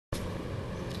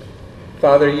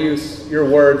Father, your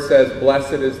word says,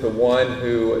 "Blessed is the one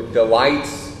who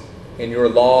delights in your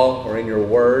law," or in your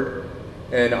word,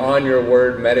 and on your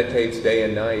word meditates day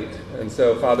and night. And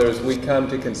so, Father, as we come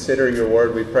to consider your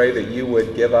word, we pray that you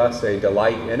would give us a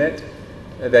delight in it,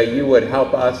 that you would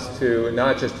help us to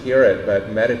not just hear it,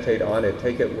 but meditate on it,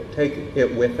 take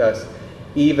it with us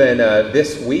even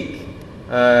this week.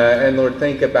 And Lord,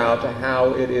 think about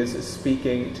how it is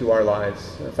speaking to our lives.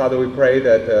 Father, we pray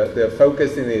that the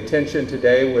focus and the attention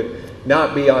today would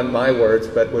not be on my words,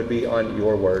 but would be on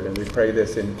your word. And we pray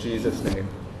this in Jesus' name.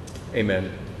 Amen.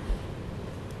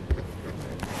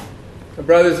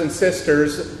 Brothers and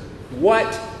sisters,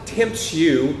 what tempts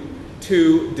you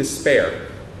to despair?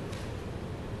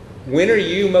 When are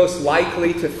you most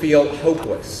likely to feel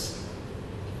hopeless?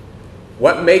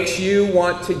 What makes you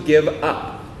want to give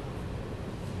up?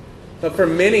 But for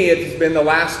many, it's been the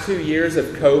last 2 years of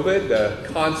COVID, the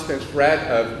constant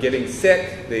threat of getting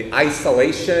sick, the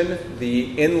isolation, the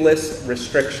endless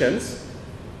restrictions.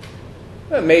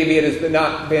 Maybe it has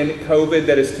not been COVID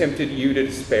that has tempted you to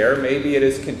despair. Maybe it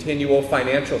is continual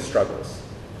financial struggles.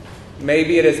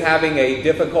 Maybe it is having a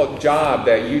difficult job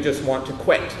that you just want to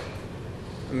quit.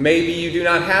 Maybe you do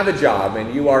not have a job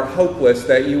and you are hopeless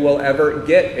that you will ever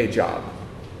get a job.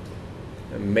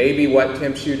 And maybe what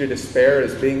tempts you to despair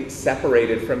is being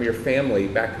separated from your family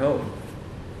back home.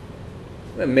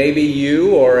 Maybe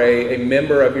you or a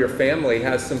member of your family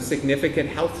has some significant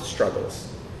health struggles.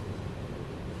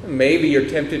 Maybe you're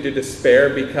tempted to despair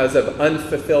because of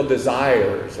unfulfilled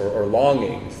desires or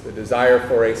longings, the desire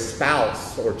for a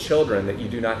spouse or children that you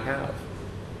do not have.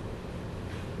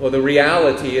 Well, the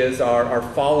reality is our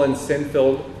fallen,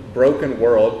 sin-filled, broken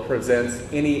world presents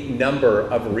any number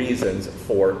of reasons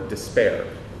for despair.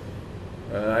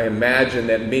 I imagine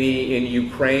that many in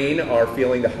Ukraine are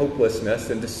feeling the hopelessness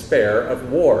and despair of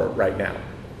war right now.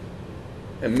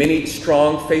 And many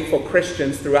strong, faithful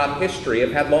Christians throughout history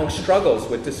have had long struggles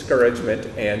with discouragement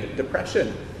and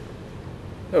depression.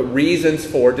 Reasons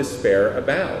for despair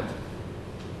abound.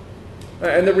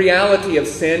 And the reality of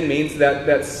sin means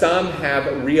that some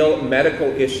have real medical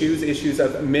issues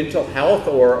of mental health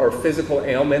or physical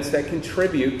ailments that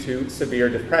contribute to severe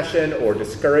depression or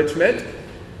discouragement.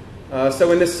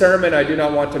 So in this sermon, I do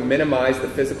not want to minimize the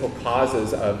physical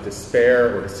causes of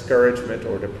despair or discouragement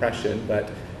or depression, but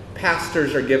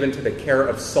pastors are given to the care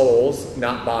of souls,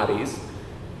 not bodies.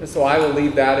 And so I will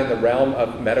leave that in the realm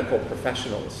of medical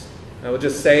professionals. I will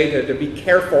just say to be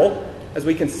careful as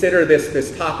we consider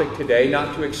this topic today,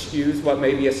 not to excuse what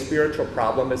may be a spiritual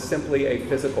problem as simply a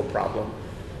physical problem,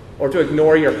 or to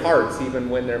ignore your hearts even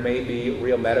when there may be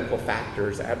real medical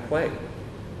factors at play.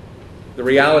 The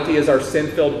reality is in our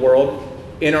sin-filled world,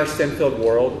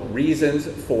 reasons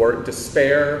for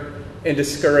despair and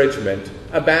discouragement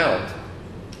abound.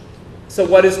 So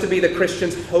what is to be the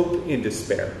Christian's hope in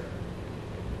despair?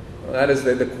 Well, that is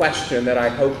the question that I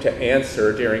hope to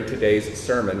answer during today's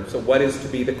sermon. So what is to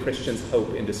be the Christian's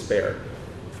hope in despair?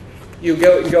 You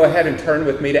go ahead and turn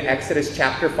with me to Exodus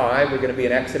chapter 5. We're going to be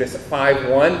in Exodus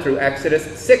 5:1 through Exodus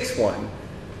 6:1.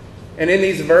 And in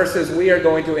these verses, we are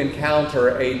going to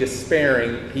encounter a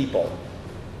despairing people,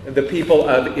 the people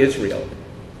of Israel.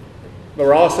 But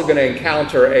we're also going to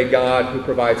encounter a God who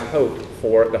provides hope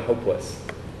for the hopeless.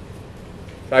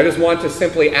 I just want to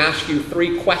simply ask you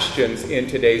 3 questions in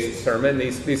today's sermon.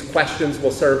 These questions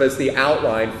will serve as the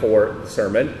outline for the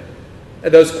sermon.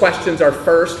 And those questions are,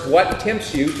 first, what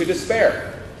tempts you to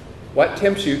despair? What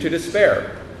tempts you to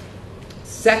despair?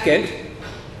 Second,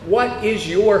 what is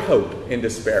your hope in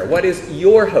despair? What is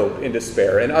your hope in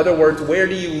despair? In other words, where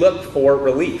do you look for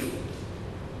relief?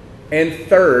 And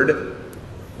third,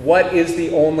 what is the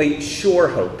only sure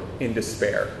hope in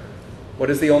despair? What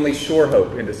is the only sure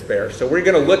hope in despair? So we're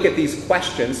going to look at these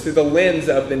questions through the lens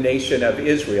of the nation of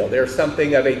Israel. They're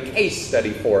something of a case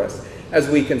study for us as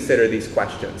we consider these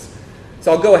questions.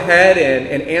 So I'll go ahead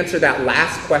and answer that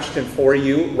last question for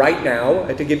you right now,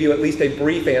 to give you at least a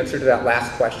brief answer to that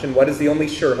last question. What is the only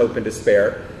sure hope in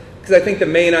despair? Because I think the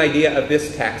main idea of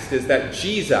this text is that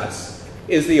Jesus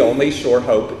is the only sure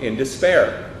hope in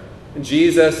despair.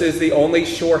 Jesus is the only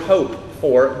sure hope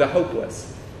for the hopeless.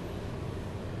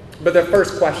 But the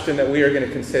first question that we are going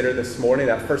to consider this morning,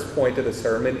 that first point of the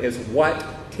sermon, is what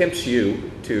tempts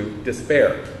you to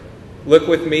despair? Look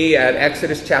with me at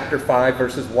Exodus chapter 5,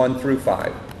 verses 1 through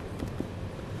 5.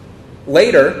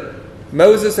 Later,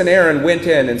 Moses and Aaron went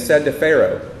in and said to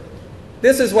Pharaoh,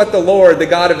 "This is what the Lord, the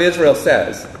God of Israel,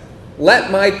 says.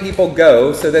 Let my people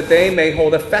go so that they may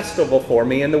hold a festival for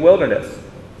me in the wilderness."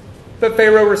 But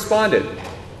Pharaoh responded,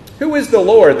 "Who is the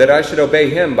Lord that I should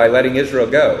obey him by letting Israel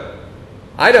go?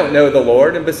 I don't know the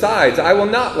Lord, and besides, I will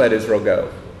not let Israel go."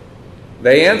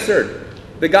 They answered,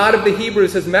 "The God of the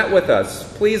Hebrews has met with us.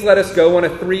 Please let us go on a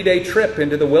 3-day trip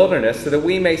into the wilderness so that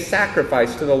we may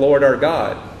sacrifice to the Lord our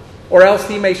God, or else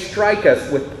he may strike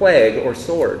us with plague or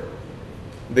sword."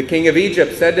 The king of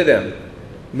Egypt said to them,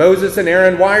 "Moses and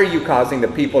Aaron, why are you causing the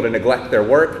people to neglect their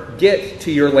work? Get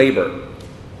to your labor."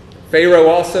 Pharaoh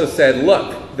also said,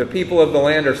 "Look, the people of the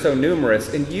land are so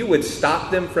numerous, and you would stop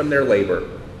them from their labor."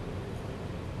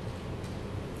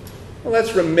 Well,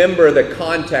 let's remember the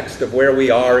context of where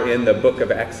we are in the book of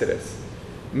Exodus.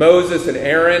 Moses and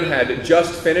Aaron had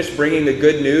just finished bringing the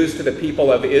good news to the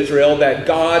people of Israel that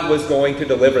God was going to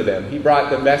deliver them. He brought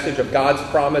the message of God's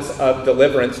promise of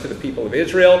deliverance to the people of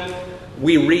Israel.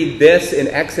 We read this in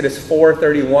Exodus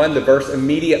 4:31, the verse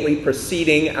immediately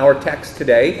preceding our text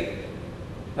today.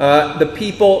 The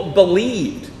people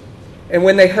believed. And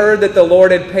when they heard that the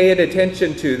Lord had paid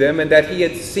attention to them and that he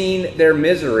had seen their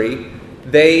misery,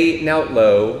 they knelt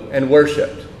low and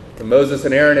worshipped. And Moses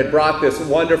and Aaron had brought this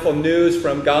wonderful news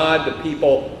from God. The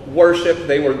people worshiped.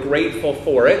 They were grateful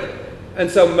for it. And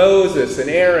so Moses and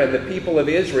Aaron, the people of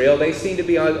Israel, they seem to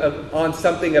be on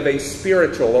something of a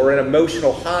spiritual or an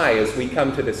emotional high as we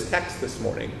come to this text this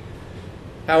morning.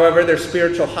 However, their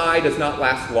spiritual high does not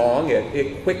last long.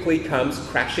 It quickly comes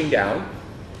crashing down.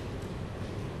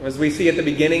 As we see at the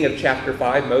beginning of chapter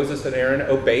 5, Moses and Aaron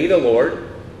obey the Lord.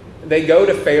 They go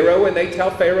to Pharaoh and they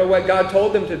tell Pharaoh what God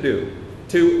told them to do,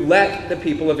 to let the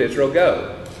people of Israel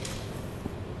go.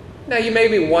 Now, you may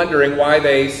be wondering why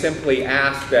they simply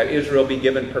ask that Israel be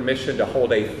given permission to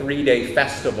hold a 3-day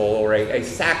festival or a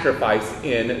sacrifice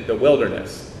in the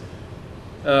wilderness.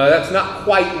 That's not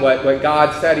quite what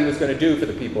God said he was going to do for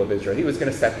the people of Israel. He was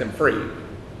going to set them free.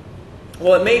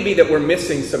 Well, it may be that we're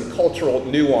missing some cultural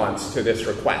nuance to this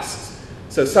request.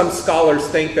 So some scholars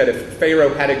think that if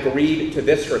Pharaoh had agreed to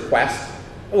this request,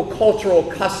 cultural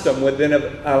custom would then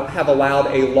have allowed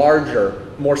a larger,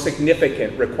 more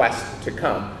significant request to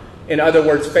come. In other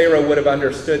words, Pharaoh would have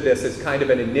understood this as kind of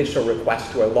an initial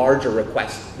request to a larger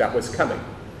request that was coming.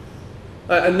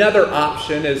 Another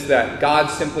option is that God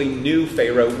simply knew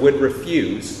Pharaoh would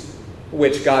refuse,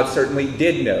 which God certainly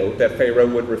did know that Pharaoh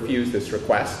would refuse this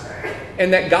request,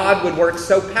 and that God would work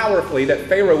so powerfully that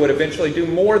Pharaoh would eventually do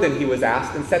more than he was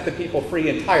asked and set the people free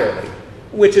entirely,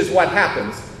 which is what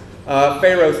happens.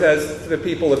 Pharaoh says to the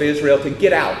people of Israel to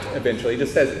get out eventually. He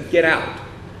just says, get out.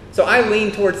 So I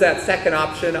lean towards that second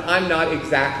option. I'm not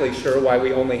exactly sure why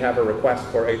we only have a request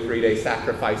for a 3-day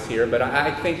sacrifice here, but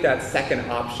I think that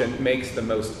second option makes the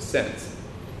most sense.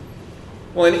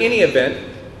 Well, in any event,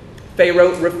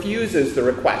 Pharaoh refuses the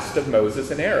request of Moses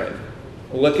and Aaron.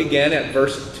 Look again at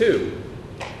verse 2.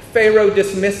 Pharaoh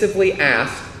dismissively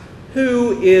asked,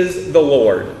 "Who is the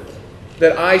Lord,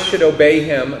 that I should obey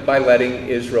him by letting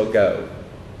Israel go?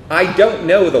 I don't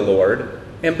know the Lord,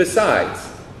 and besides,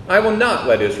 I will not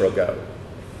let Israel go."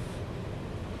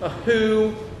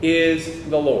 Who is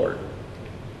the Lord?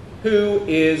 Who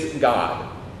is God?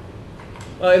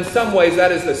 In some ways,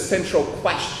 that is the central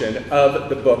question of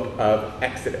the book of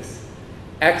Exodus.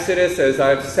 Exodus, as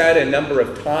I've said a number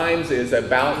of times, is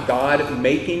about God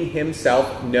making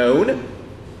himself known.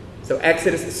 So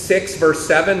Exodus 6, verse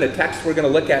 7, the text we're going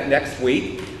to look at next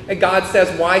week, and God says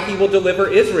why he will deliver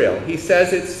Israel. He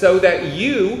says it's so that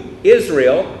you,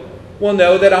 Israel, will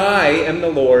know that I am the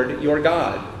Lord your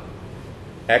God.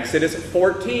 Exodus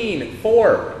 14,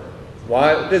 4.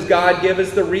 Why does God give us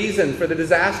the reason for the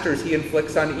disasters he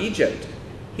inflicts on Egypt?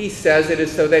 He says it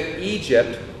is so that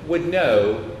Egypt would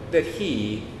know that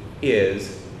he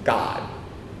is God.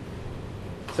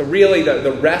 So really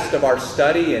the rest of our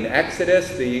study in Exodus,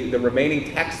 the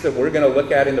remaining text that we're going to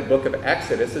look at in the book of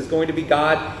Exodus, is going to be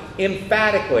God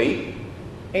emphatically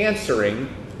answering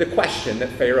the question that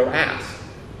Pharaoh asked.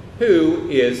 Who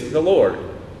is the Lord?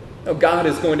 Now, God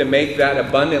is going to make that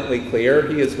abundantly clear.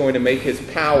 He is going to make his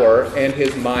power and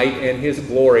his might and his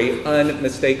glory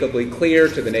unmistakably clear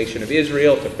to the nation of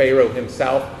Israel, to Pharaoh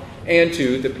himself, and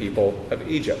to the people of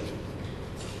Egypt.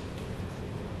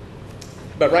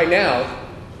 But right now,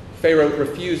 Pharaoh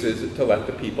refuses to let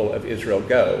the people of Israel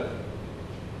go.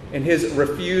 And his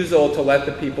refusal to let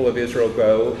the people of Israel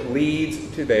go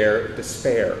leads to their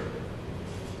despair.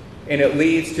 And it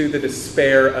leads to the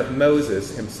despair of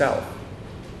Moses himself.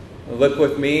 Look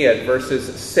with me at verses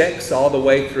 6 all the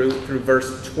way through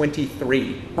verse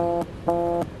 23.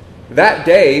 That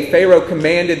day, Pharaoh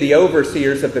commanded the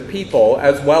overseers of the people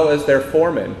as well as their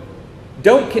foremen,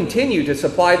 "Don't continue to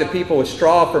supply the people with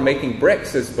straw for making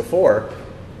bricks as before.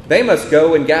 They must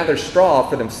go and gather straw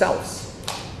for themselves.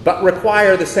 But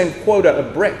require the same quota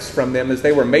of bricks from them as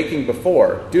they were making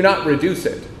before. Do not reduce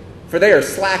it, for they are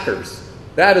slackers.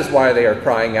 That is why they are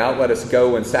crying out, 'Let us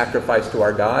go and sacrifice to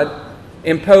our God.'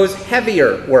 Impose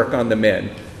heavier work on the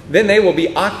men. Then they will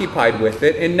be occupied with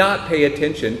it and not pay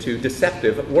attention to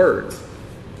deceptive words.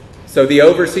 So the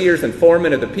overseers and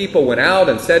foremen of the people went out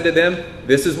and said to them,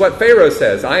 "This is what Pharaoh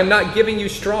says. I am not giving you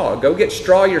straw. Go get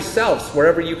straw yourselves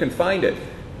wherever you can find it.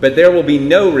 But there will be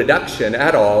no reduction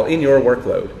at all in your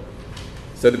workload."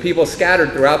 So the people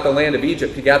scattered throughout the land of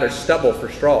Egypt to gather stubble for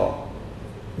straw.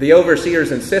 The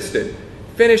overseers insisted,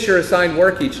 "Finish your assigned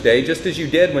work each day, just as you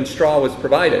did when straw was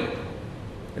provided."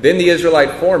 Then the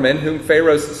Israelite foremen, whom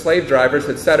Pharaoh's slave drivers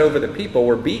had set over the people,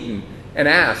 were beaten and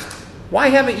asked, "Why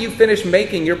haven't you finished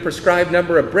making your prescribed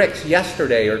number of bricks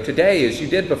yesterday or today as you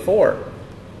did before?"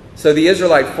 So the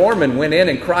Israelite foreman went in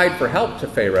and cried for help to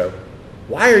Pharaoh.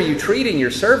 "Why are you treating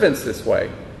your servants this way?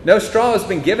 No straw has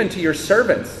been given to your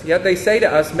servants, yet they say to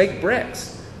us, 'Make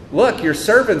bricks.' Look, your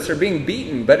servants are being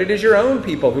beaten, but it is your own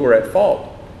people who are at fault."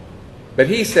 But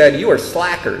he said, "You are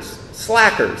slackers,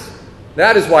 slackers.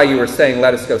 That is why you are saying,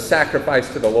 'Let us go sacrifice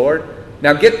to the Lord.'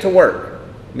 Now get to work.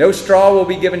 No straw will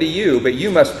be given to you, but you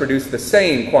must produce the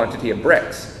same quantity of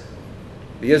bricks."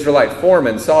 The Israelite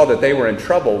foremen saw that they were in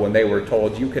trouble when they were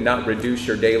told, "You cannot reduce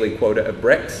your daily quota of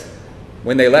bricks."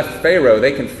 When they left Pharaoh,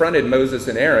 they confronted Moses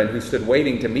and Aaron, who stood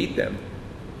waiting to meet them.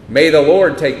 "May the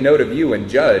Lord take note of you and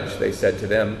judge," they said to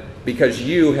them, "because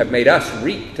you have made us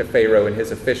reek to Pharaoh and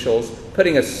his officials,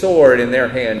 putting a sword in their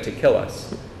hand to kill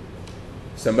us."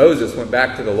 So Moses went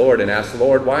back to the Lord and asked,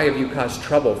 "Lord, why have you caused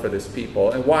trouble for this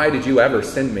people, and why did you ever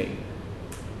send me?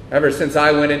 Ever since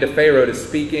I went into Pharaoh to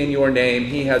speak in your name,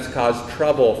 he has caused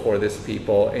trouble for this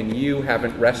people, and you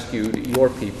haven't rescued your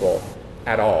people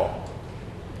at all."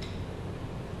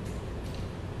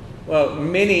 Well,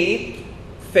 many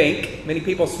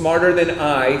people smarter than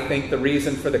I think the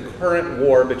reason for the current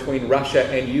war between Russia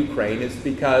and Ukraine is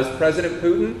because President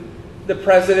Putin, the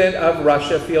president of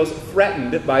Russia, feels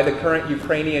threatened by the current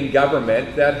Ukrainian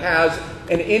government that has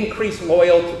an increased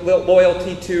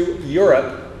loyalty to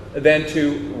Europe than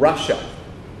to Russia.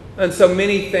 And so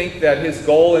many think that his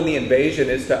goal in the invasion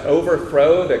is to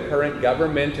overthrow the current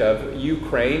government of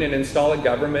Ukraine and install a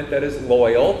government that is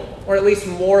loyal, or at least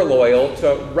more loyal,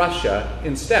 to Russia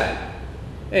instead.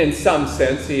 In some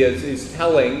sense, he's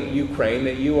telling Ukraine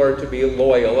that you are to be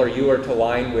loyal, or you are to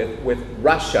align with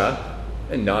Russia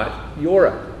and not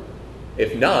Europe.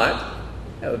 If not,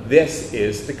 this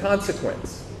is the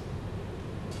consequence.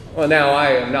 Well, now,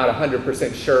 I am not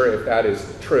 100% sure if that is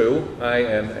true. I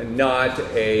am not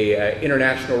an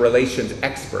international relations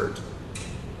expert.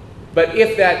 But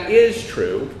if that is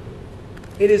true,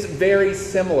 it is very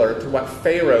similar to what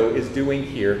Pharaoh is doing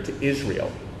here to Israel.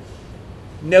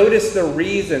 Notice the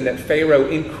reason that Pharaoh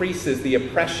increases the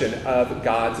oppression of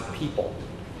God's people.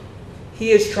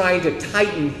 He is trying to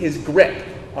tighten his grip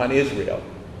on Israel.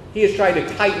 He is trying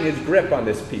to tighten his grip on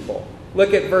this people.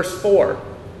 Look at verse 4.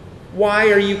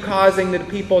 "Why are you causing the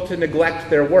people to neglect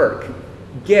their work?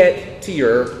 Get to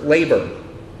your labor."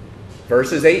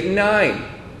 Verses 8 and 9.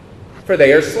 "For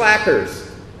they are slackers.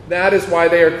 That is why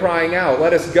they are crying out,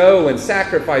 'Let us go and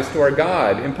sacrifice to our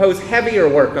God.' Impose heavier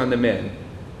work on the men.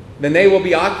 Then they will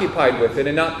be occupied with it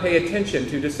and not pay attention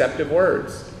to deceptive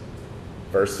words."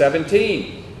 Verse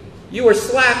 17. "You are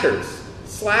slackers,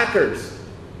 slackers.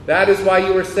 That is why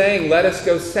you are saying, 'Let us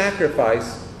go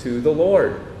sacrifice to the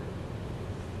Lord.'"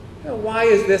 Now, why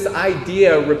is this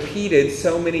idea repeated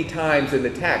so many times in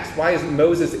the text? Why is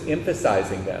Moses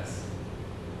emphasizing this?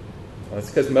 Well,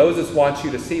 it's because Moses wants you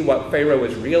to see what Pharaoh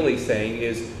is really saying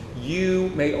is,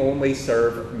 you may only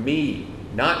serve me,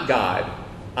 not God.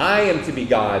 I am to be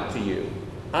God to you.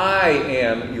 I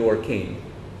am your king.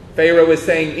 Pharaoh is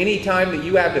saying any time that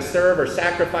you have to serve or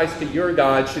sacrifice to your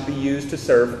God should be used to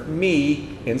serve me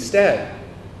instead.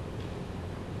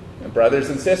 And brothers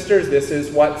and sisters, this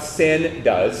is what sin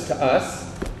does to us.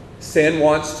 Sin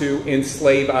wants to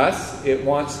enslave us. It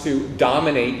wants to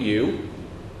dominate you.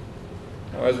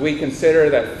 Now, as we consider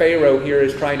that Pharaoh here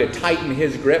is trying to tighten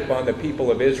his grip on the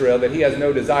people of Israel, that he has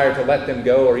no desire to let them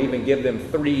go or even give them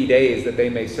 3 days that they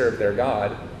may serve their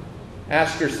God,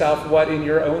 ask yourself what in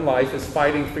your own life is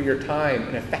fighting for your time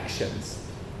and affections.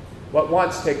 What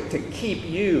wants to keep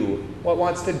you, what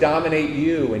wants to dominate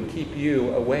you and keep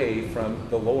you away from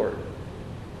the Lord?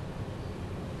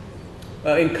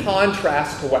 In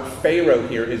contrast to what Pharaoh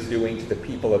here is doing to the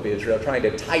people of Israel, trying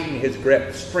to tighten his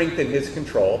grip, strengthen his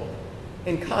control,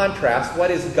 in contrast,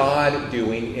 what is God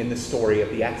doing in the story of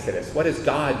the Exodus? What is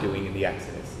God doing in the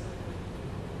Exodus?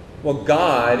 Well,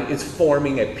 God is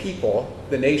forming a people,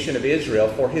 the nation of Israel,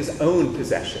 for his own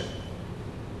possession.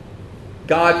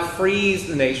 God frees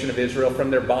the nation of Israel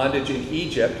from their bondage in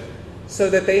Egypt so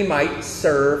that they might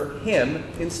serve him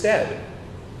instead.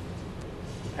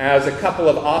 As a couple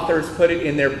of authors put it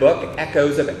in their book,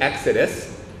 Echoes of Exodus,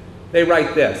 they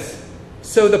write this: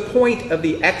 "So the point of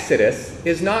the Exodus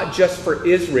is not just for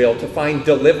Israel to find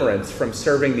deliverance from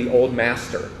serving the old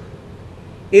master.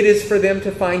 It is for them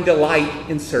to find delight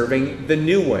in serving the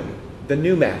new one, the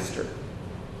new master."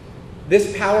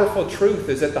 This powerful truth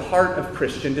is at the heart of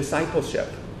Christian discipleship.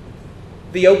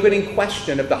 The opening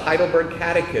question of the Heidelberg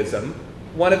Catechism,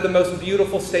 one of the most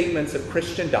beautiful statements of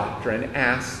Christian doctrine,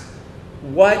 asks,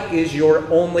 "What is your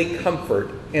only comfort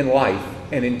in life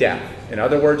and in death?" In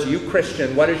other words, you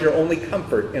Christian, what is your only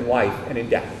comfort in life and in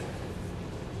death?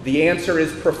 The answer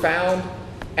is profound,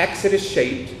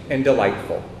 Exodus-shaped, and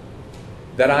delightful: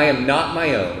 that I am not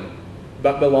my own,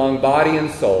 but belong body and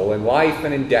soul, in life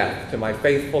and in death, to my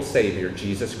faithful Savior,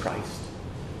 Jesus Christ.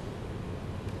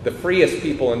 The freest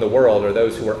people in the world are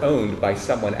those who are owned by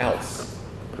someone else.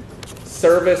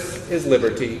 Service is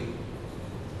liberty.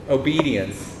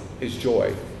 Obedience is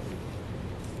joy.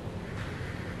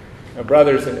 Now,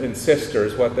 brothers and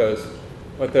sisters, what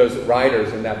those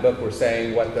writers in that book were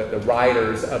saying, what the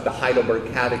writers of the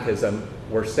Heidelberg Catechism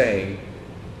were saying,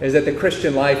 is that the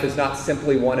Christian life is not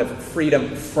simply one of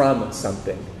freedom from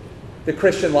something. The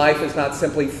Christian life is not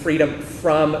simply freedom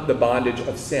from the bondage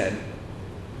of sin.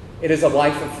 It is a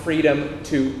life of freedom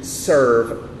to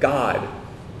serve God.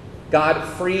 God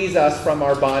frees us from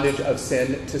our bondage of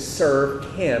sin to serve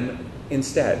Him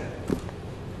instead.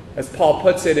 As Paul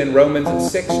puts it in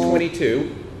Romans 6:22,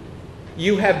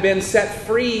 "You have been set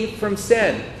free from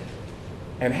sin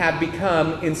and have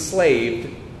become enslaved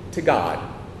to God."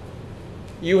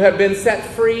 You have been set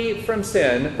free from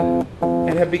sin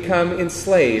and have become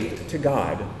enslaved to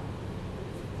God.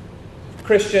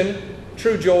 Christian,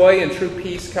 true joy and true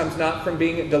peace comes not from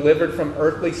being delivered from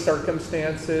earthly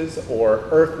circumstances or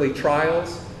earthly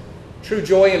trials. True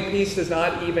joy and peace does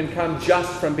not even come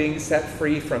just from being set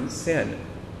free from sin.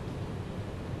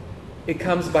 It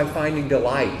comes by finding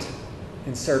delight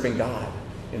in serving God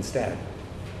instead.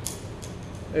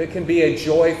 It can be a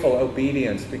joyful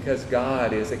obedience because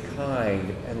God is a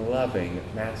kind and loving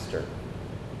master.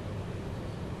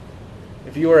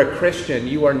 If you are a Christian,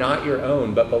 you are not your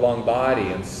own, but belong body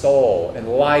and soul and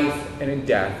life and in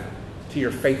death to your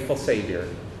faithful Savior,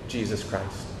 Jesus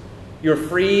Christ. You're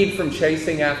freed from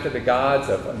chasing after the gods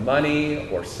of money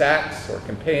or sex or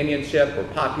companionship or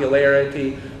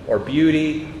popularity or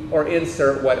beauty, or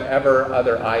insert whatever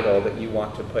other idol that you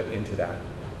want to put into that.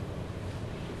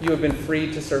 You have been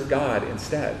freed to serve God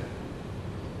instead.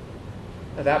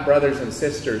 Now that, brothers and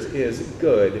sisters, is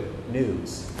good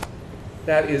news.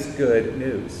 That is good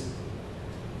news.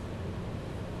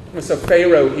 So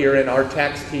Pharaoh here in our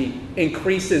text, he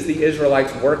increases the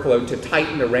Israelites' workload to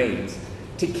tighten the reins,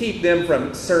 to keep them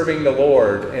from serving the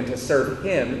Lord and to serve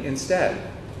Him instead.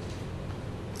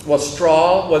 Well,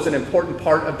 straw was an important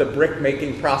part of the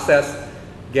brick-making process.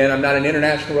 Again, I'm not an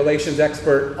international relations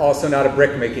expert, also not a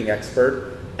brick-making expert.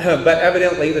 But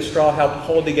evidently the straw helped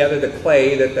hold together the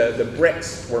clay that the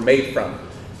bricks were made from.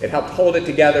 It helped hold it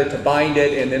together to bind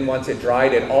it, and then once it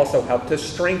dried, it also helped to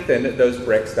strengthen those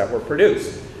bricks that were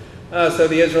produced. So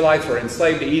the Israelites were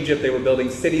enslaved to Egypt. They were building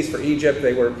cities for Egypt.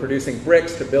 They were producing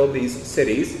bricks to build these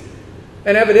cities.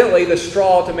 And evidently the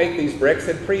straw to make these bricks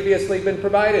had previously been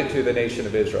provided to the nation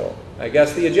of Israel. I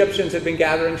guess the Egyptians had been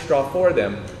gathering straw for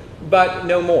them, but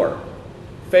no more.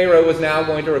 Pharaoh was now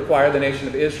going to require the nation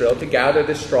of Israel to gather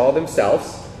this straw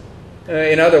themselves.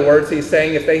 In other words, he's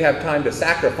saying if they have time to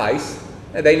sacrifice,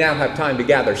 they now have time to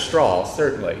gather straw,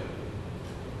 certainly.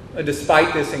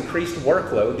 Despite this increased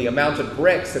workload, the amount of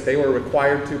bricks that they were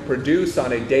required to produce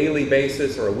on a daily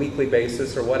basis or a weekly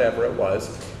basis or whatever it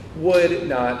was would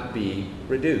not be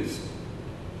reduced.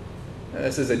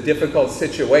 This is a difficult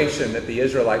situation that the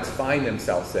Israelites find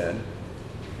themselves in.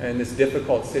 And this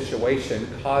difficult situation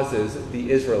causes the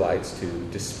Israelites to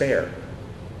despair.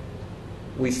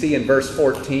 We see in verse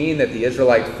 14 that the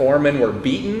Israelite foremen were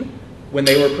beaten when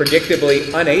they were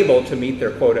predictably unable to meet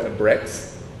their quota of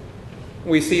bricks.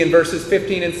 We see in verses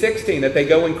 15 and 16 that they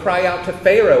go and cry out to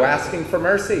Pharaoh asking for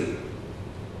mercy.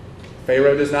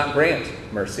 Pharaoh does not grant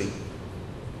mercy.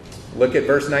 Look at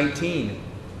verse 19.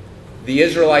 The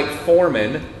Israelite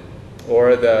foremen,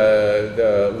 or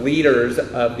the leaders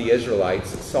of the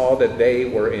Israelites, saw that they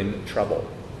were in trouble.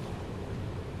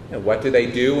 And what do they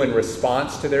do in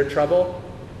response to their trouble?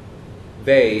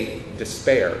 They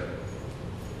despair.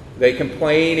 They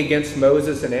complain against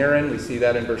Moses and Aaron. We see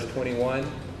that in verse 21.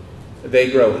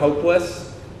 They grow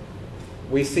hopeless.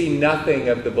 We see nothing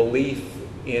of the belief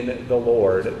in the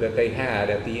Lord that they had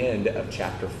at the end of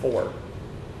chapter 4.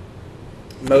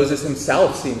 Moses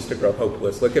himself seems to grow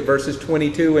hopeless. Look at verses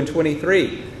 22 and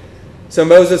 23. So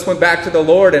Moses went back to the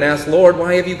Lord and asked, Lord,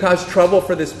 why have you caused trouble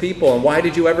for this people, and why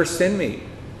did you ever send me?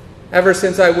 Ever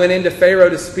since I went into Pharaoh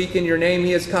to speak in your name,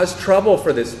 he has caused trouble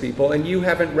for this people, and you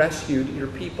haven't rescued your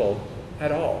people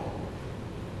at all.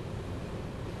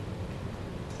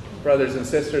 Brothers and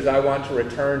sisters, I want to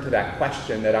return to that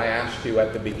question that I asked you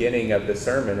at the beginning of the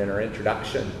sermon in our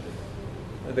introduction.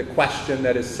 The question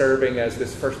that is serving as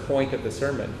this first point of the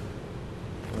sermon.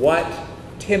 What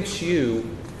tempts you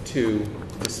to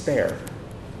despair?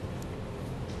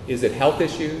 Is it health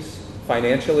issues,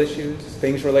 financial issues,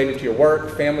 things related to your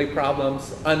work, family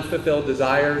problems, unfulfilled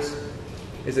desires?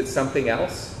 Is it something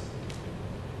else?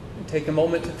 And take a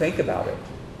moment to think about it.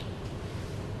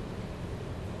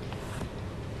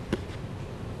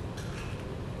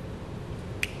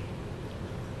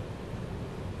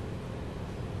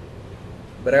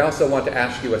 But I also want to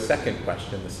ask you a second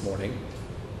question this morning.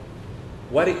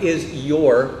 What is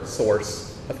your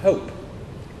source of hope?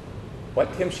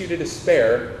 What tempts you to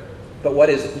despair, but what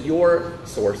is your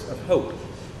source of hope?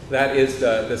 That is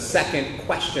the second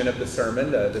question of the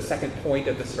sermon, the second point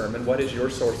of the sermon. What is your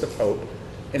source of hope?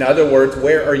 In other words,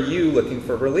 where are you looking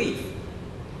for relief?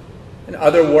 In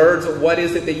other words, what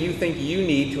is it that you think you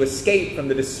need to escape from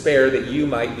the despair that you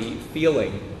might be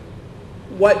feeling?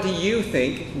 What do you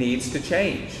think needs to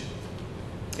change?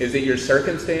 Is it your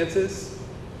circumstances?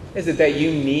 Is it that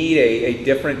you need a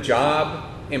different job,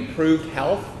 improved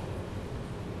health?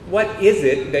 What is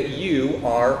it that you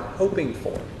are hoping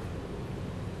for?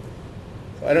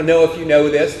 So I don't know if you know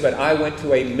this, but I went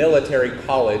to a military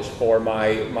college for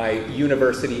my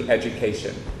university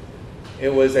education. It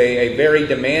was a very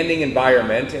demanding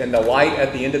environment, and the light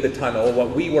at the end of the tunnel, what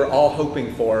we were all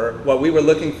hoping for, what we were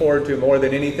looking forward to more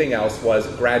than anything else, was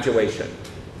graduation.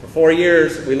 For 4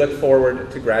 years, we looked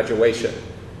forward to graduation.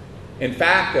 In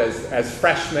fact, as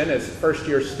freshmen, as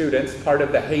first-year students, part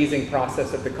of the hazing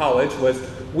process at the college was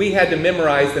we had to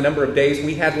memorize the number of days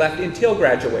we had left until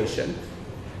graduation,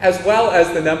 as well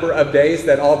as the number of days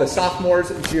that all the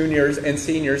sophomores, juniors, and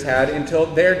seniors had until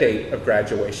their date of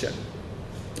graduation.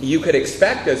 You could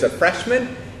expect as a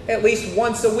freshman, at least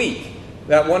once a week,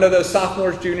 that one of those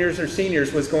sophomores, juniors, or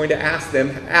seniors was going to ask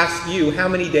you, how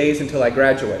many days until I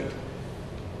graduate?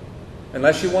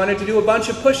 Unless you wanted to do a bunch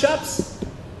of push-ups,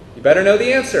 you better know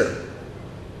the answer.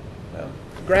 Well,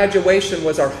 graduation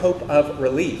was our hope of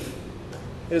relief.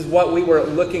 It is what we were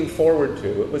looking forward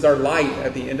to. It was our light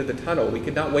at the end of the tunnel. We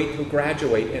could not wait to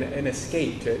graduate and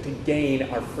escape, to gain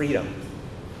our freedom.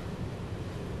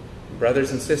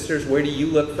 Brothers and sisters, where do you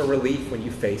look for relief when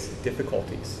you face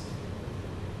difficulties?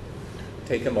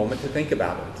 Take a moment to think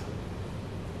about it.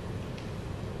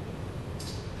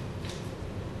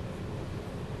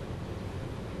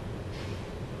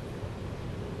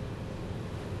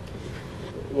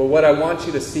 Well, what I want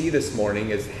you to see this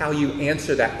morning is how you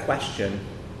answer that question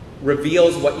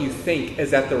reveals what you think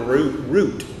is at the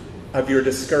root of your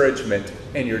discouragement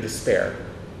and your despair.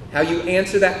 How you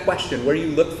answer that question, where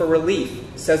you look for relief,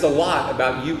 says a lot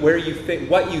about you,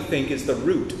 what you think is the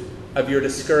root of your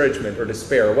discouragement or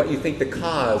despair, or what you think the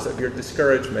cause of your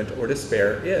discouragement or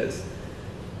despair is.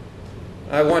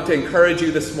 I want to encourage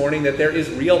you this morning that there is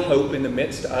real hope in the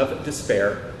midst of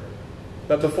despair.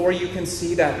 But before you can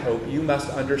see that hope, you must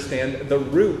understand the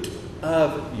root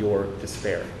of your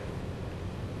despair.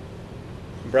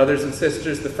 Brothers and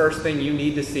sisters, the first thing you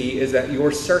need to see is that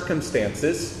your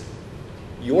circumstances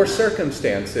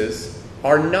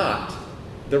are not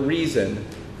the reason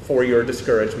for your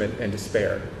discouragement and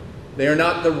despair. They are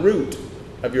not the root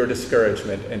of your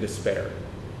discouragement and despair.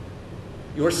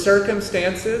 Your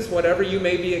circumstances, whatever you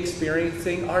may be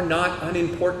experiencing, are not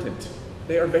unimportant.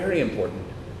 They are very important.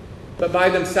 But by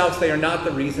themselves, they are not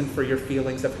the reason for your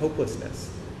feelings of hopelessness.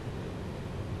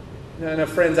 Now,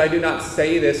 friends, I do not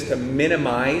say this to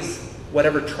minimize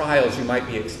whatever trials you might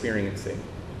be experiencing.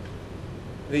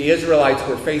 The Israelites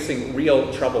were facing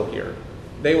real trouble here.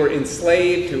 They were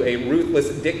enslaved to a ruthless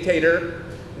dictator.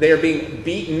 They are being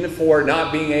beaten for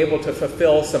not being able to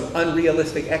fulfill some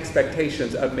unrealistic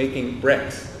expectations of making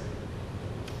bricks.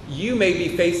 You may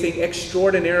be facing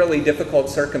extraordinarily difficult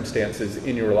circumstances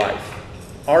in your life.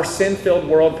 Our sin-filled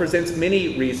world presents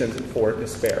many reasons for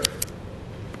despair.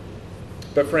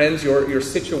 But friends, your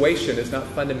situation is not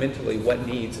fundamentally what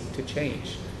needs to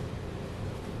change.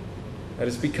 That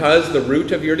is because the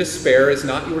root of your despair is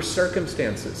not your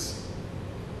circumstances.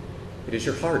 It is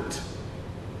your heart.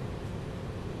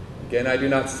 Again, I do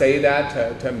not say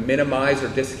that to minimize or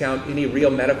discount any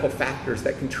real medical factors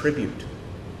that contribute,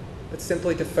 but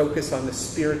simply to focus on the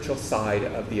spiritual side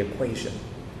of the equation.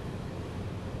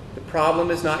 The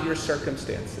problem is not your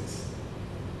circumstances.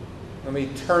 Let me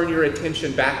turn your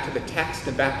attention back to the text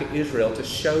and back to Israel to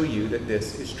show you that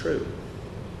this is true.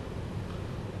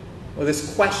 Well,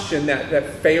 this question that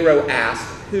Pharaoh asked,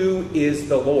 who is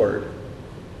the Lord?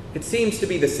 It seems to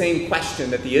be the same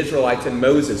question that the Israelites and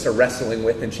Moses are wrestling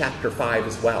with in chapter 5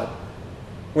 as well.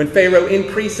 When Pharaoh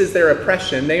increases their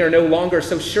oppression, they are no longer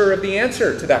so sure of the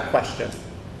answer to that question.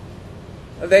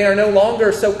 They are no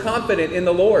longer so confident in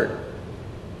the Lord.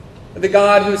 The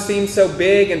God who seemed so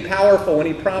big and powerful when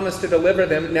he promised to deliver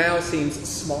them now seems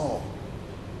small.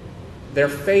 Their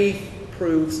faith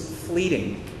proves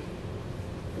fleeting.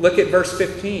 Look at verse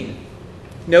 15.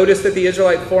 Notice that the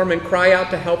Israelite foremen cry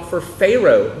out to help for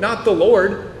Pharaoh, not the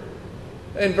Lord.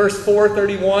 In verse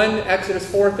 4:31, Exodus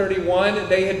 4:31,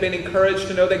 they had been encouraged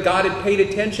to know that God had paid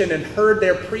attention and heard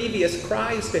their previous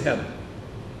cries to him.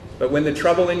 But when the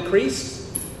trouble increased,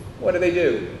 what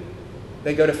do?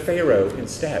 They go to Pharaoh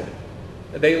instead.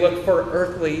 They look for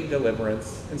earthly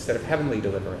deliverance instead of heavenly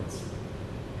deliverance.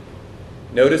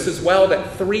 Notice as well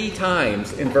that 3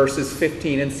 times in verses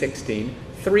 15 and 16,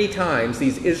 3 times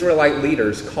these Israelite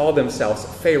leaders call themselves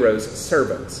Pharaoh's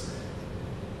servants.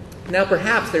 Now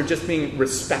perhaps they're just being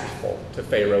respectful to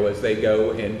Pharaoh as they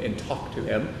go and talk to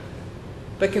him.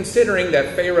 But considering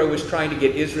that Pharaoh was trying to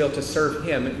get Israel to serve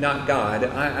him, not God,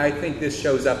 I think this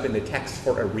shows up in the text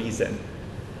for a reason.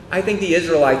 I think the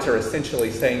Israelites are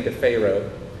essentially saying to Pharaoh,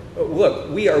 look,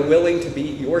 we are willing to be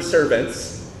your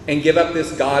servants and give up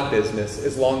this God business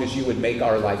as long as you would make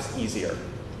our lives easier.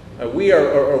 We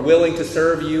are willing to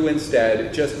serve you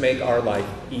instead. Just make our life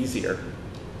easier.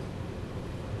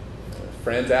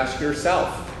 Friends, ask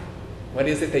yourself, what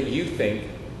is it that you think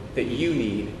that you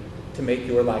need to make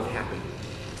your life happy?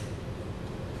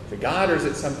 Is it God or is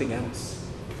it something else?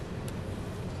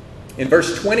 In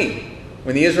verse 20,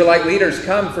 when the Israelite leaders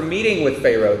come from meeting with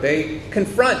Pharaoh, they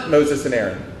confront Moses and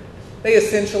Aaron. They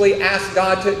essentially ask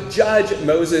God to judge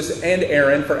Moses and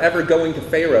Aaron for ever going to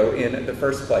Pharaoh in the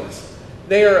first place.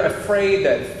 They are afraid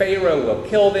that Pharaoh will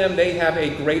kill them. They have a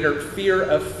greater fear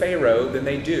of Pharaoh than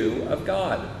they do of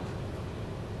God.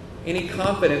 Any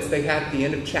confidence they had at the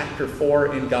end of chapter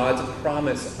 4 in God's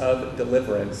promise of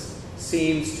deliverance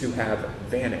seems to have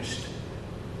vanished.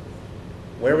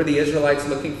 Where were the Israelites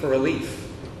looking for relief?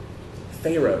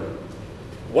 Pharaoh.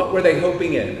 What were they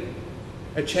hoping in?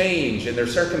 A change in their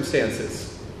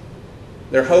circumstances.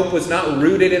 Their hope was not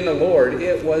rooted in the Lord.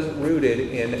 It was rooted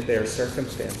in their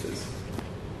circumstances.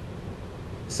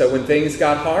 So when things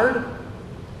got hard,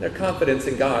 their confidence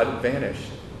in God vanished.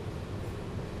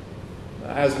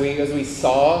 As we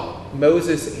saw,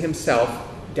 Moses himself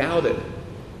doubted.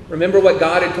 Remember what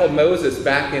God had told Moses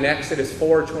back in Exodus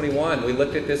 4:21. We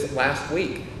looked at this last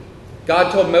week.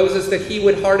 God told Moses that he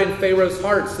would harden Pharaoh's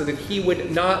heart so that he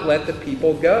would not let the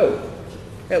people go,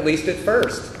 at least at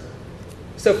first.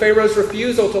 So Pharaoh's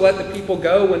refusal to let the people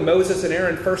go when Moses and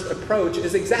Aaron first approach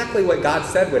is exactly what God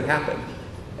said would happen.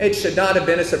 It should not have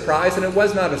been a surprise, and it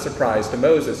was not a surprise to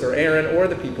Moses or Aaron or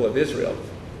the people of Israel.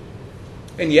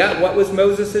 And yet, what was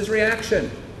Moses'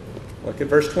 reaction? Look at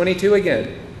verse 22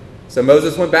 again. So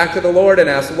Moses went back to the Lord and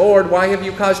asked, Lord, why have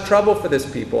you caused trouble for this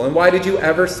people? And why did you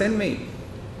ever send me?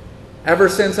 Ever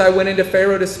since I went into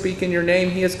Pharaoh to speak in your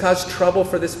name, he has caused trouble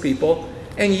for this people,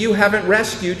 and you haven't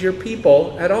rescued your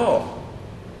people at all.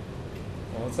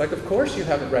 Well, it's like, of course you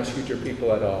haven't rescued your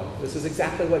people at all. This is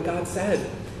exactly what God said.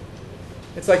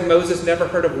 It's like Moses never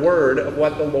heard a word of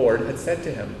what the Lord had said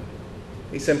to him.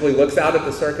 He simply looks out at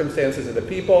the circumstances of the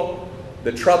people,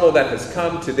 the trouble that has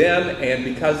come to them, and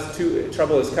because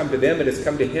trouble has come to them, it has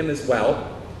come to him as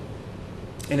well.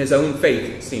 And his own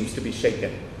faith seems to be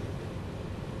shaken.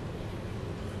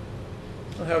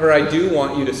 However, I do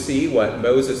want you to see what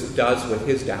Moses does with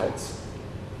his doubts.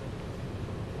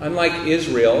 Unlike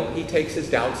Israel, he takes his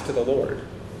doubts to the Lord.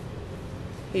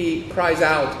 He cries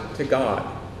out to God.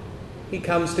 He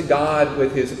comes to God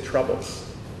with his troubles.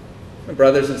 And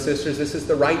brothers and sisters, this is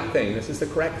the right thing. This is the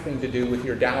correct thing to do with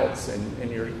your doubts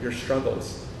and your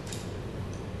struggles.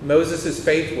 Moses'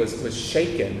 faith was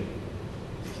shaken,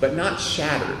 but not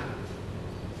shattered.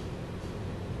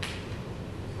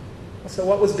 So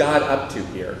what was God up to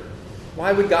here?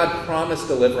 Why would God promise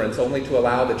deliverance only to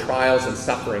allow the trials and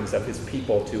sufferings of his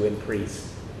people to increase?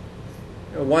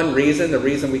 One reason, the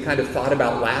reason we kind of thought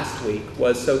about last week,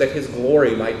 was so that his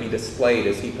glory might be displayed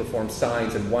as he performed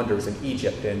signs and wonders in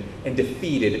Egypt and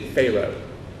defeated Pharaoh.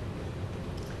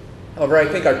 However, I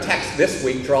think our text this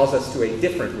week draws us to a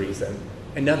different reason,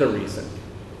 another reason.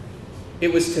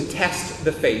 It was to test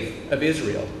the faith of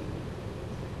Israel.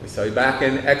 We saw back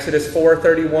in Exodus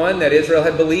 4:31 that Israel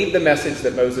had believed the message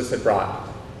that Moses had brought.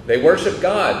 They worshiped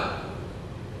God.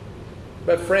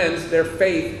 But friends, their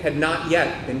faith had not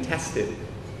yet been tested.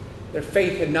 Their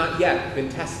faith had not yet been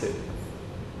tested.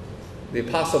 The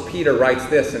Apostle Peter writes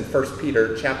this in 1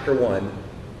 Peter chapter 1,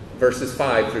 verses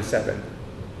 5 through 7.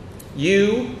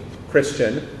 You,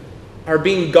 Christian, are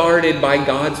being guarded by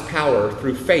God's power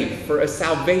through faith for a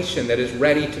salvation that is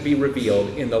ready to be revealed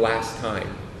in the last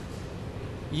time.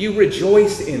 You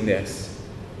rejoice in this,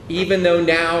 even though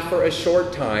now for a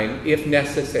short time, if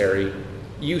necessary,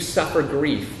 you suffer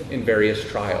grief in various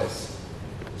trials.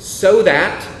 So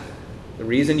that, the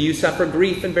reason you suffer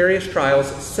grief in various trials,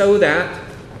 so that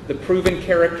the proven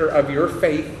character of your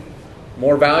faith,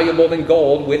 more valuable than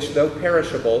gold, which though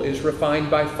perishable is refined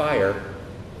by fire,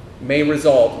 may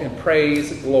result in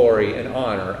praise, glory, and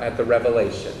honor at the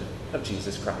revelation of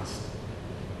Jesus Christ.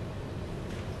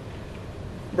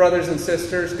 Brothers and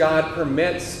sisters, God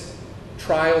permits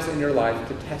trials in your life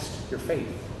to test your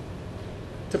faith,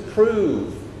 to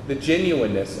prove the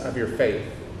genuineness of your faith,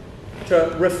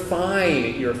 to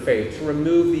refine your faith, to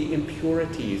remove the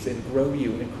impurities and grow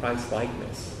you in Christ's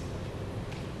likeness.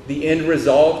 The end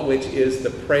result, which is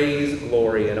the praise,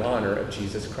 glory, and honor of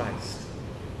Jesus Christ.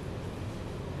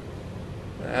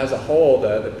 As a whole,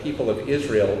 the people of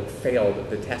Israel failed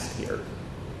the test here.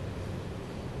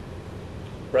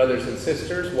 Brothers and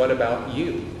sisters, what about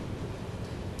you?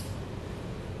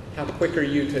 How quick are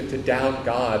you to doubt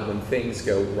God when things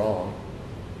go wrong?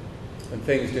 When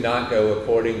things do not go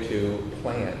according to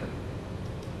plan?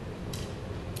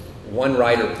 One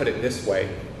writer put it this way: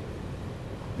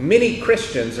 many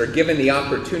Christians are given the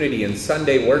opportunity in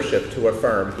Sunday worship to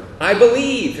affirm, "I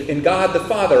believe in God the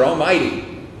Father Almighty."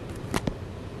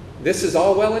 This is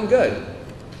all well and good,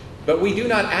 but we do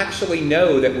not actually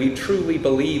know that we truly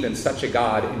believe in such a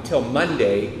God until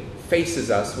Monday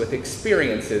faces us with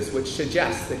experiences which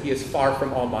suggest that he is far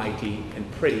from almighty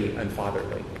and pretty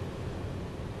unfatherly.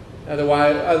 In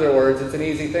other words, it's an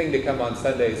easy thing to come on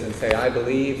Sundays and say, "I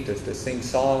believe," just to sing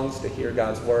songs, to hear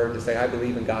God's word, to say, "I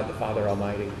believe in God the Father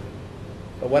Almighty."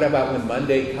 But what about when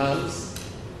Monday comes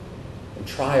and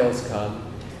trials come?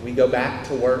 We go back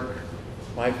to work.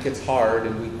 Life gets hard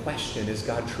and we question, is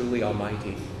God truly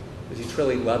almighty? Does he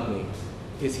truly love me?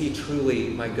 Is he truly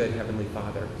my good heavenly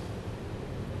Father?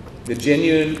 The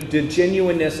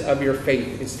genuineness of your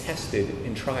faith is tested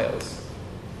in trials.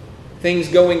 Things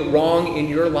going wrong in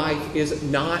your life is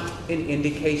not an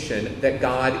indication that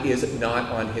God is not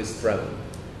on his throne.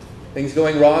 Things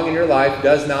going wrong in your life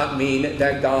does not mean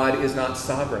that God is not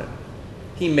sovereign.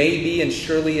 He may be and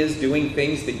surely is doing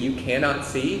things that you cannot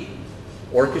see,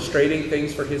 orchestrating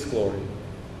things for his glory.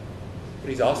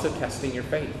 But he's also testing your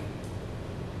faith.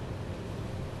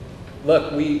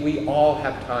 Look, we all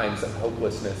have times of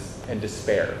hopelessness and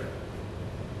despair.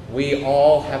 We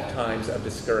all have times of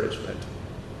discouragement.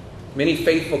 Many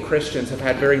faithful Christians have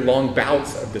had very long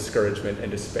bouts of discouragement and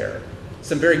despair.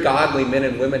 Some very godly men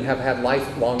and women have had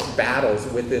lifelong battles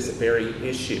with this very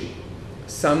issue.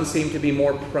 Some seem to be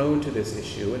more prone to this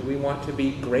issue, and we want to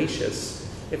be gracious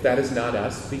if that is not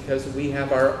us, because we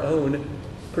have our own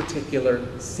particular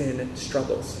sin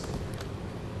struggles.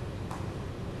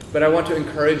 But I want to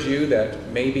encourage you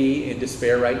that may be in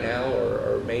despair right now,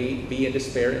 or may be in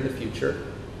despair in the future,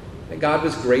 that God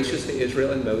was gracious to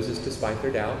Israel and Moses despite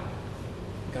their doubt.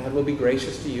 God will be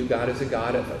gracious to you. God is a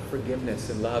God of forgiveness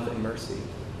and love and mercy.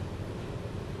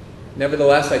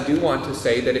 Nevertheless, I do want to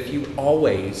say that if you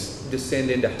always descend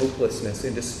into hopelessness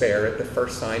and despair at the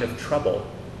first sign of trouble,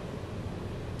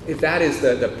 if that is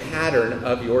the pattern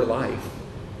of your life,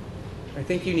 I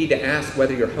think you need to ask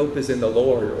whether your hope is in the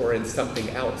Lord or in something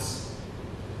else.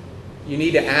 You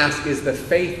need to ask, is the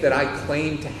faith that I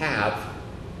claim to have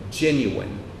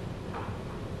genuine?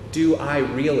 Do I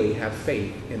really have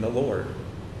faith in the Lord?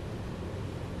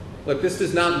 Look, this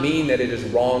does not mean that it is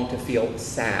wrong to feel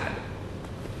sad.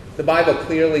 The Bible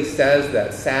clearly says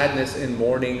that sadness and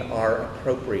mourning are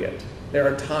appropriate. There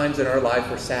are times in our life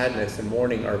where sadness and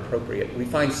mourning are appropriate. We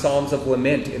find psalms of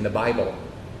lament in the Bible.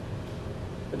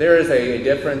 But there is a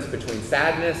difference between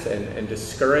sadness and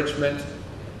discouragement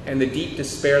and the deep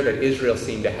despair that Israel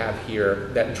seemed to have here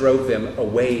that drove them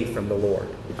away from the Lord.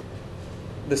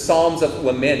 The psalms of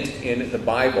lament in the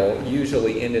Bible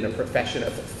usually end in a profession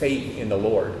of faith in the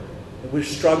Lord. We're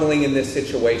struggling in this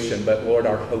situation, but Lord,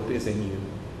 our hope is in you.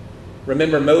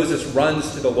 Remember, Moses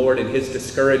runs to the Lord in his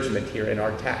discouragement here in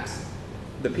our text.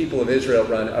 The people of Israel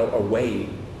run away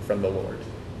from the Lord,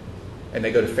 and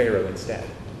they go to Pharaoh instead.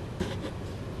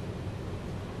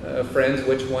 Friends,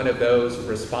 which one of those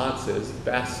responses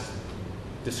best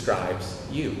describes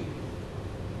you?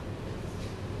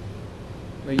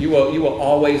 You will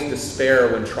always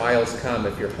despair when trials come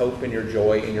if your hope and your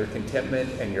joy and your contentment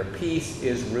and your peace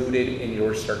is rooted in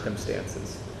your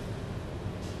circumstances.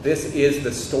 This is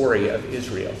the story of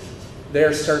Israel.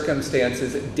 Their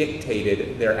circumstances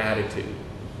dictated their attitude.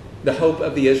 The hope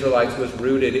of the Israelites was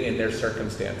rooted in their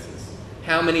circumstances.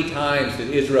 How many times did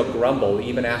Israel grumble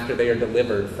even after they are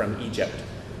delivered from Egypt?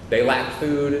 They lack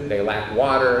food, they lack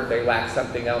water, they lack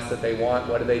something else that they want.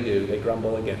 What do? They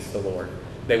grumble against the Lord.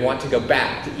 They want to go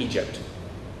back to Egypt.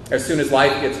 As soon as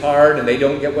life gets hard and they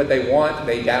don't get what they want,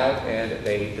 they doubt and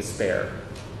they despair.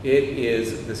 It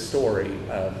is the story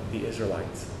of the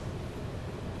Israelites.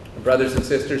 Brothers and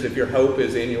sisters, if your hope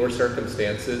is in your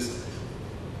circumstances,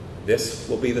 this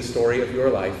will be the story of your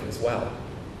life as well.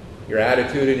 Your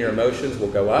attitude and your emotions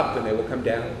will go up and they will come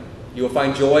down. You will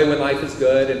find joy when life is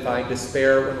good and find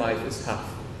despair when life is tough.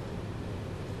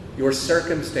 Your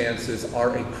circumstances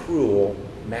are a cruel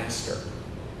master.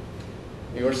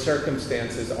 Your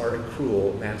circumstances are a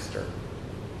cruel master.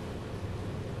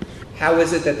 How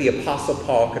is it that the Apostle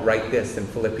Paul could write this in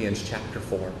Philippians chapter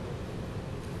 4?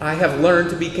 I have learned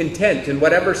to be content in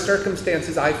whatever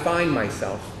circumstances I find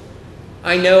myself.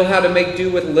 I know how to make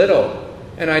do with little,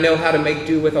 and I know how to make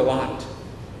do with a lot.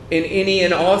 In any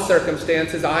and all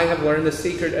circumstances, I have learned the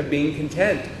secret of being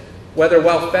content. Whether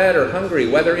well fed or hungry,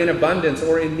 whether in abundance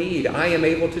or in need, I am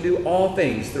able to do all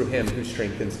things through him who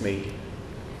strengthens me.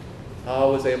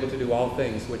 Paul was able to do all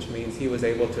things, which means he was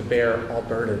able to bear all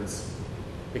burdens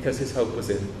because his hope was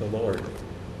in the Lord.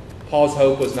 Paul's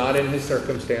hope was not in his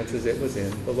circumstances, it was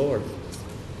in the Lord.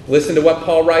 Listen to what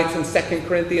Paul writes in 2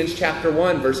 Corinthians chapter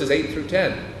 1, verses 8 through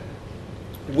 10.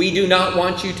 We do not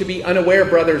want you to be unaware,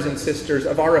 brothers and sisters,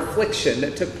 of our affliction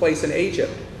that took place in Asia.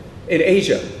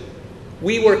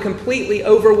 We were completely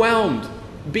overwhelmed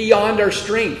beyond our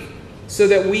strength, so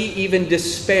that we even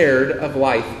despaired of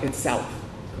life itself.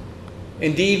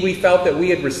 Indeed, we felt that we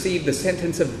had received the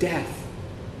sentence of death,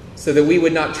 so that we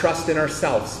would not trust in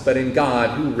ourselves, but in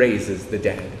God who raises the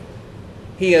dead.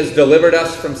 He has delivered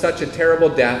us from such a terrible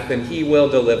death, and he will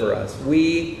deliver us.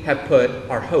 We have put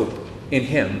our hope in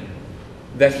him,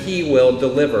 that he will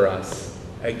deliver us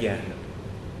again.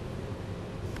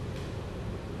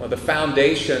 Well, the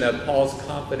foundation of Paul's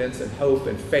confidence and hope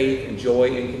and faith and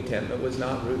joy and contentment was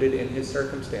not rooted in his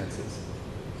circumstances.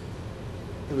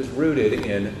 It was rooted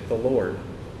in the Lord.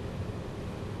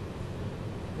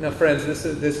 Now, friends,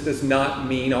 all of this does not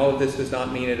mean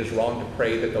it is wrong to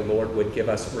pray that the Lord would give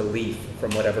us relief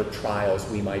from whatever trials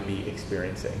we might be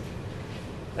experiencing.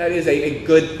 That is a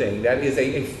good thing. That is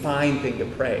a fine thing to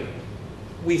pray.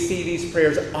 We see these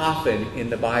prayers often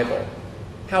in the Bible.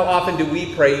 How often do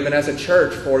we pray, even as a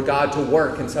church, for God to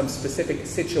work in some specific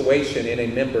situation in a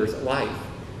member's life?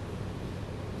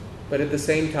 But at the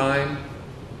same time,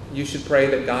 you should pray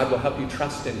that God will help you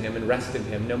trust in him and rest in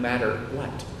him no matter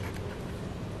what.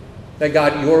 That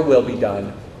God, your will be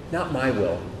done, not my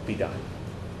will be done.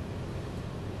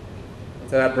 And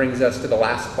so that brings us to the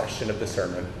last question of the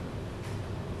sermon.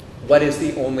 What is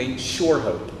the only sure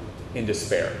hope in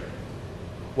despair?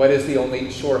 What is the only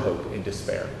sure hope in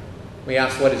despair? We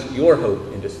asked, what is your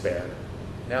hope in despair?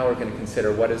 Now we're going to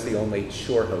consider what is the only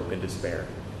sure hope in despair.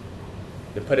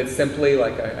 To put it simply,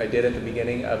 like I did at the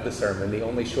beginning of the sermon, the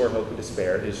only sure hope in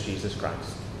despair is Jesus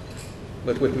Christ.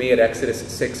 Look with me at Exodus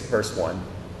 6, verse 1.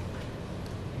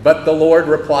 But the Lord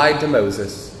replied to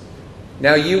Moses,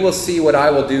 now you will see what I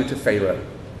will do to Pharaoh.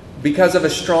 Because of a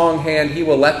strong hand he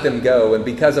will let them go, and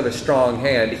because of a strong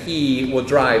hand he will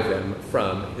drive them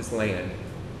from his land.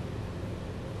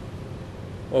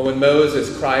 Well, when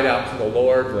Moses cried out to the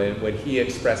Lord, when he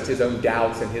expressed his own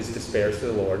doubts and his despairs to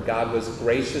the Lord, God was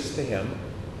gracious to him,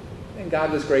 and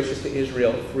God was gracious to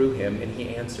Israel through him, and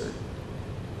he answered.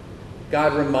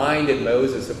 God reminded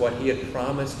Moses of what he had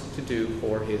promised to do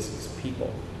for his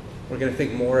people. We're going to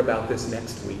think more about this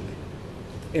next week.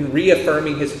 In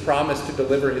reaffirming his promise to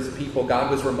deliver his people, God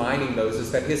was reminding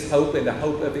Moses that his hope and the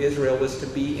hope of Israel was to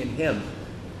be in him.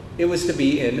 It was to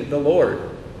be in the Lord.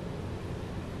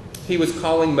 He was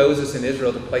calling Moses and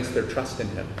Israel to place their trust in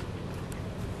him.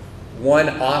 One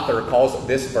author calls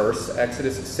this verse,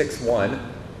 Exodus 6:1,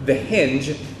 the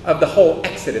hinge of the whole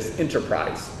Exodus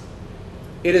enterprise.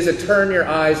 It is a turn your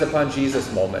eyes upon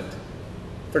Jesus moment.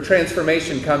 For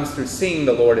transformation comes through seeing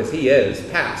the Lord as he is,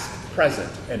 past,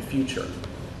 present, and future.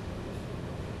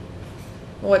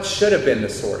 What should have been the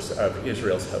source of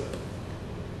Israel's hope?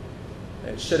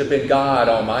 It should have been God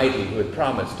Almighty who had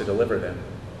promised to deliver them.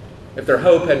 If their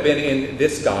hope had been in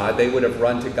this God, they would have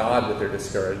run to God with their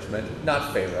discouragement,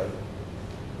 not Pharaoh.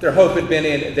 If their hope had been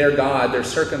in their God, their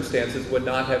circumstances would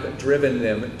not have driven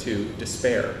them to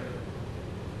despair.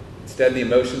 Instead, the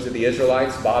emotions of the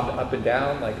Israelites bobbed up and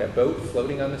down like a boat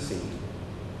floating on the sea.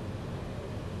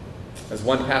 As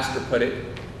one pastor put it,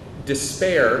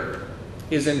 despair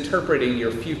is interpreting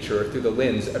your future through the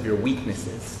lens of your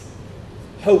weaknesses.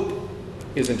 Hope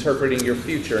is interpreting your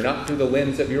future, not through the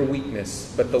lens of your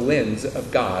weakness, but the lens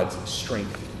of God's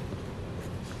strength.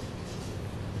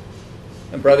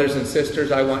 And brothers and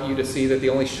sisters, I want you to see that the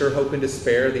only sure hope in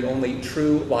despair, the only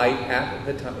true light at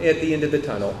the end of the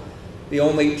tunnel, the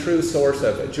only true source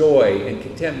of joy and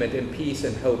contentment and peace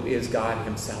and hope is God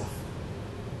himself.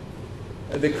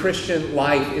 The Christian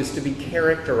life is to be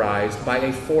characterized by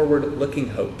a forward-looking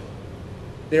hope.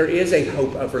 There is a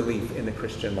hope of relief in the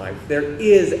Christian life. There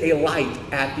is a light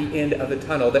at the end of the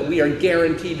tunnel that we are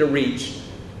guaranteed to reach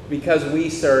because we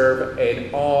serve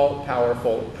an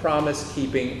all-powerful,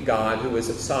 promise-keeping God who is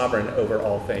sovereign over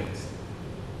all things.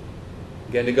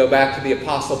 Again, to go back to the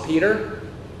Apostle Peter,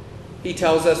 he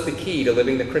tells us the key to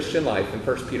living the Christian life in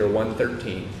 1 Peter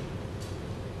 1:13.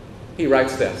 He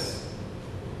writes this,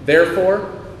 "Therefore,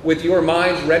 with your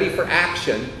minds ready for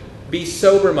action, be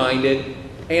sober-minded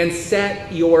and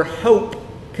set your hope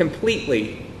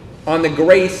completely on the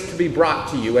grace to be brought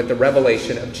to you at the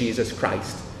revelation of Jesus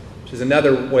Christ." Which is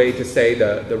another way to say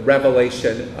the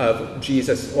revelation of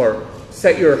Jesus, or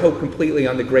set your hope completely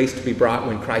on the grace to be brought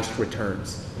when Christ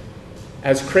returns.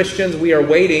 As Christians, we are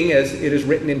waiting, as it is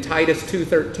written in Titus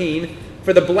 2:13,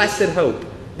 for the blessed hope,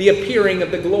 the appearing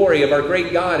of the glory of our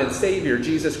great God and Savior,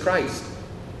 Jesus Christ.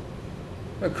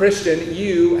 A Christian,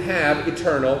 you have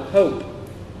eternal hope.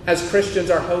 As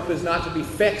Christians, our hope is not to be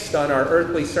fixed on our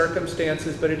earthly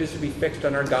circumstances, but it is to be fixed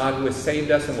on our God who has saved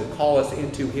us and will call us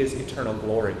into his eternal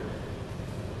glory.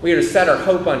 We are to set our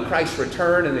hope on Christ's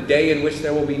return and the day in which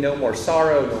there will be no more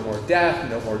sorrow, no more death,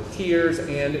 no more tears,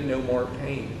 and no more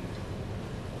pain.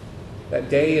 That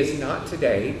day is not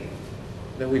today,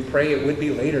 though we pray it would be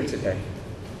later today.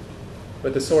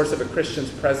 But the source of a Christian's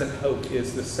present hope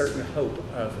is the certain hope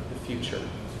of the future.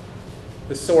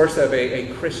 The source of a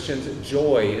Christian's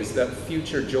joy is the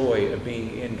future joy of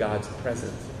being in God's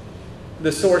presence.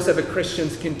 The source of a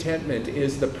Christian's contentment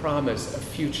is the promise of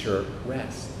future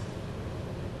rest.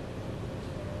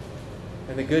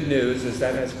 And the good news is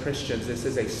that as Christians, this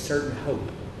is a certain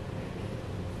hope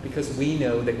because we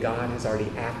know that God has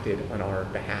already acted on our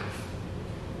behalf.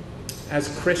 As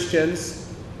Christians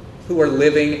who are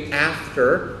living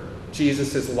after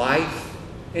Jesus' life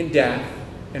and death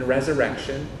and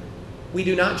resurrection, we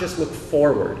do not just look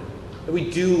forward, but we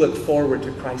do look forward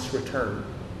to Christ's return.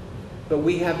 But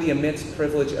we have the immense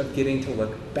privilege of getting to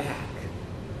look back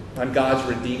on God's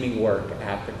redeeming work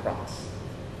at the cross.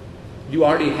 You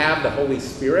already have the Holy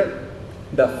Spirit,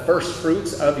 the first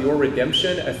fruits of your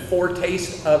redemption, a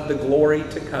foretaste of the glory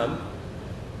to come.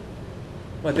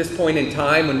 Well, at this point in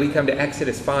time, when we come to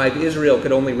Exodus 5, Israel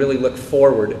could only really look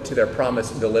forward to their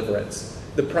promised deliverance,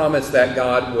 the promise that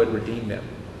God would redeem them.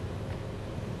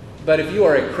 But if you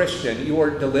are a Christian, your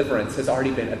deliverance has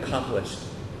already been accomplished.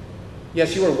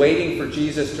 Yes, you are waiting for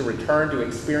Jesus to return to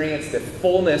experience the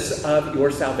fullness of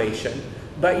your salvation,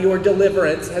 but your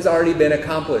deliverance has already been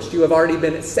accomplished. You have already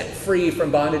been set free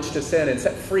from bondage to sin and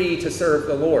set free to serve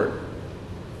the Lord.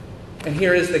 And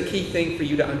here is the key thing for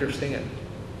you to understand.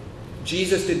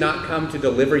 Jesus did not come to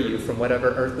deliver you from whatever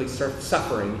earthly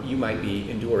suffering you might be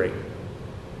enduring.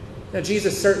 Now,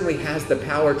 Jesus certainly has the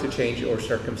power to change your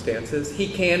circumstances. He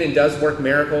can and does work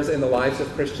miracles in the lives of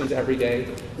Christians every day.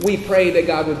 We pray that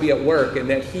God would be at work and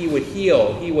that he would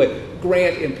heal, he would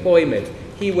grant employment,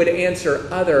 he would answer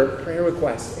other prayer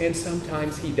requests, and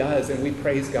sometimes he does, and we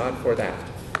praise God for that.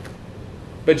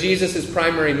 But Jesus'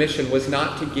 primary mission was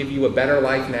not to give you a better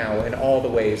life now in all the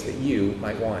ways that you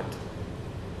might want.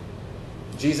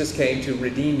 Jesus came to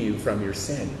redeem you from your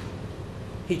sin.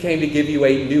 He came to give you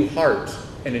a new heart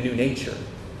and a new nature,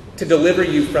 to deliver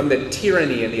you from the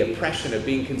tyranny and the oppression of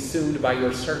being consumed by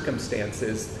your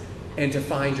circumstances, and to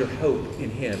find your hope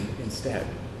in him instead.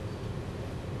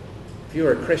 If you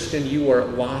are a Christian, you are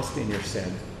lost in your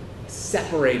sin,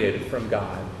 separated from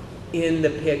God, in the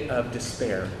pit of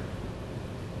despair.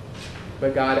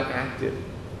 But God acted.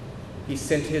 He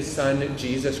sent his Son,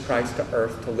 Jesus Christ, to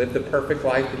earth to live the perfect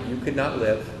life that you could not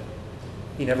live.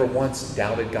 He never once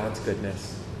doubted God's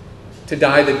goodness. To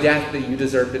die the death that you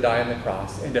deserve to die on the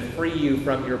cross, and to free you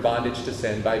from your bondage to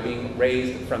sin by being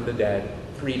raised from the dead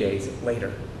 3 days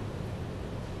later.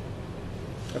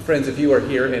 Friends, if you are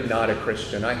here and not a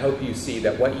Christian, I hope you see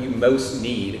that what you most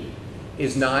need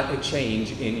is not a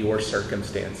change in your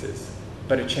circumstances,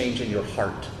 but a change in your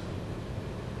heart.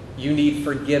 You need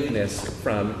forgiveness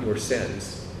from your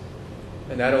sins.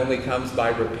 And that only comes by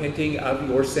repenting of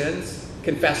your sins,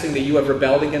 confessing that you have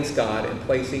rebelled against God, and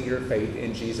placing your faith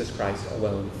in Jesus Christ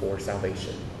alone for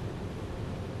salvation.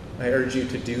 I urge you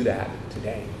to do that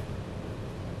today.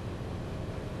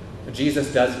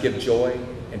 Jesus does give joy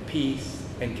and peace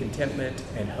and contentment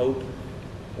and hope.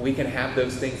 We can have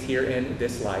those things here in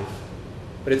this life.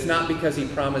 But it's not because he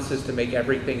promises to make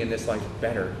everything in this life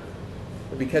better,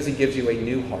 but because he gives you a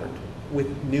new heart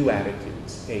with new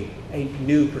attitudes, a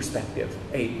new perspective,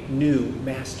 a new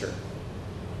master.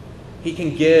 He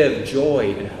can give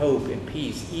joy and hope and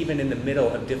peace even in the middle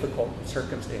of difficult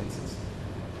circumstances.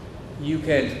 You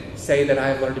can say that I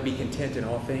have learned to be content in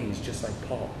all things, just like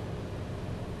Paul.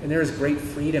 And there is great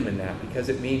freedom in that because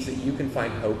it means that you can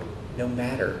find hope no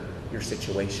matter your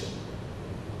situation.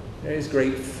 There is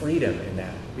great freedom in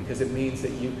that because it means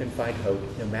that you can find hope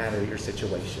no matter your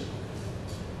situation.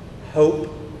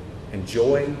 Hope and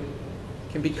joy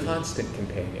can be constant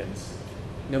companions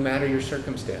no matter your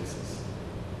circumstances.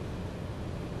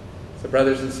 So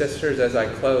brothers and sisters, as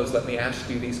I close, let me ask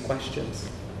you these questions.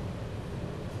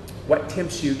 What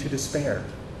tempts you to despair?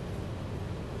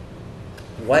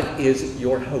 What is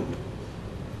your hope?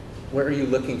 Where are you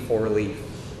looking for relief?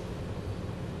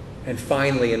 And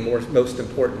finally, and most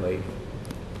importantly,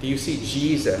 do you see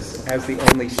Jesus as the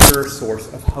only sure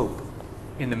source of hope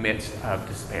in the midst of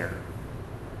despair?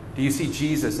 Do you see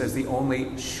Jesus as the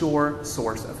only sure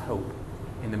source of hope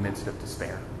in the midst of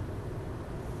despair?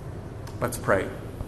 Let's pray.